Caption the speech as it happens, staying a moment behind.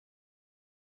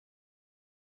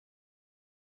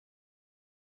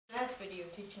math video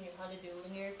teaching you how to do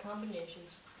linear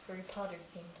combinations, Harry Potter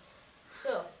themed.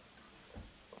 So,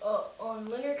 on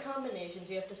linear combinations,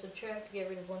 you have to subtract to get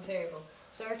rid of one variable.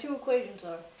 So our two equations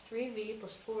are 3v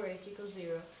plus 4h equals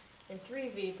 0, and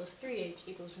 3v plus 3h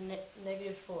equals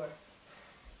negative 4.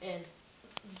 And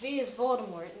v is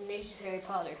Voldemort, and h is Harry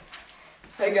Potter.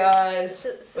 So, hey guys, so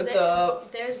what's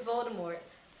up? There's Voldemort.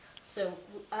 So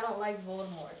I don't like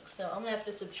Voldemort. So I'm gonna have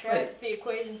to subtract the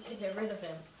equations to get rid of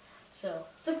him. So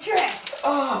subtract.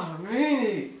 Oh,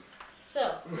 really?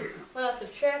 So when I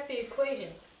subtract the equation,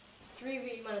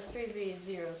 3v minus 3v is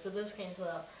 0. So those cancel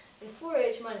out. And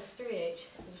 4h minus 3h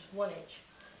is 1h.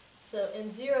 So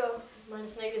and 0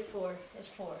 minus negative 4 is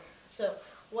 4. So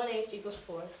 1h equals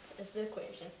 4 is the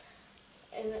equation.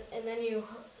 And then you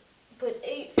put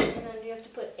h, and then you have to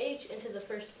put h into the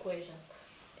first equation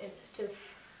to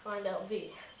find out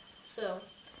v. So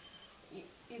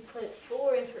you put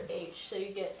 4 in for h, so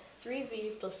you get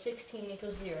 3v plus 16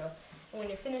 equals 0. And when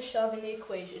you're finished solving the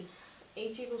equation,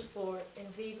 h equals 4 and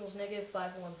v equals negative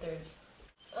 5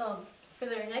 1/3. For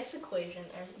their next equation,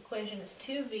 our equation is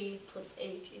 2v plus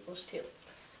h equals 2.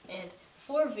 And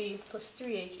 4v plus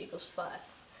 3h equals 5.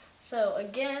 So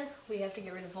again, we have to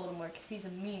get rid of Voldemort because he's a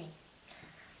meanie.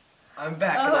 I'm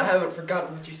back and I haven't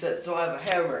forgotten what you said, so I have a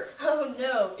hammer. Oh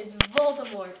no, it's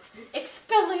Voldemort.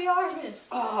 Expelliarmus!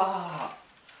 Ah!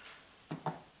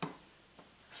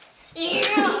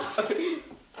 Yeah!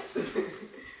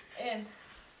 And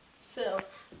so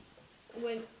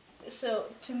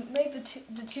to make the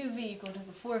 2v equal to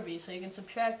the 4v, so you can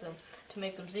subtract them to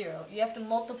make them 0, you have to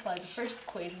multiply the first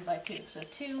equation by 2. So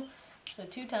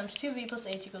 2 times 2v plus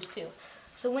h equals 2.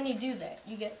 So when you do that,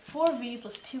 you get 4v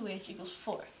plus 2h equals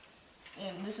 4.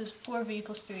 And this is 4v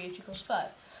plus 3h equals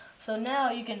 5. So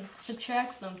now you can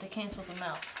subtract them to cancel them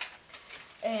out.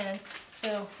 And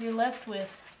so you're left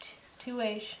with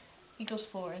 2h equals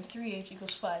 4 and 3h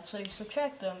equals 5. So you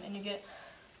subtract them and you get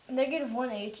negative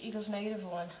 1h equals negative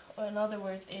 1, or in other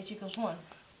words, h equals 1.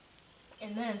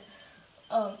 And then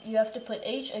you have to put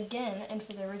h again in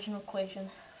for the original equation.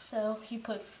 So you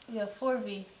have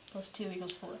 4v plus 2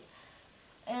 equals 4.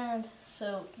 And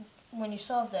so when you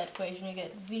solve that equation, you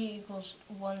get v equals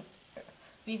 1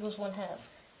 half.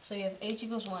 So you have h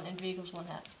equals 1 and v equals 1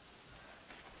 half.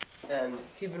 And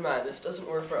keep in mind, this doesn't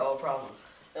work for all problems.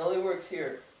 It only works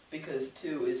here because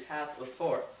 2 is half of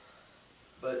 4.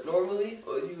 But normally,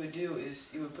 what you would do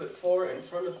is you would put 4 in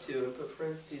front of 2 and put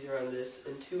parentheses around this,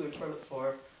 and 2 in front of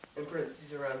 4 and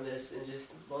parentheses around this, and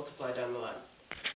just multiply down the line.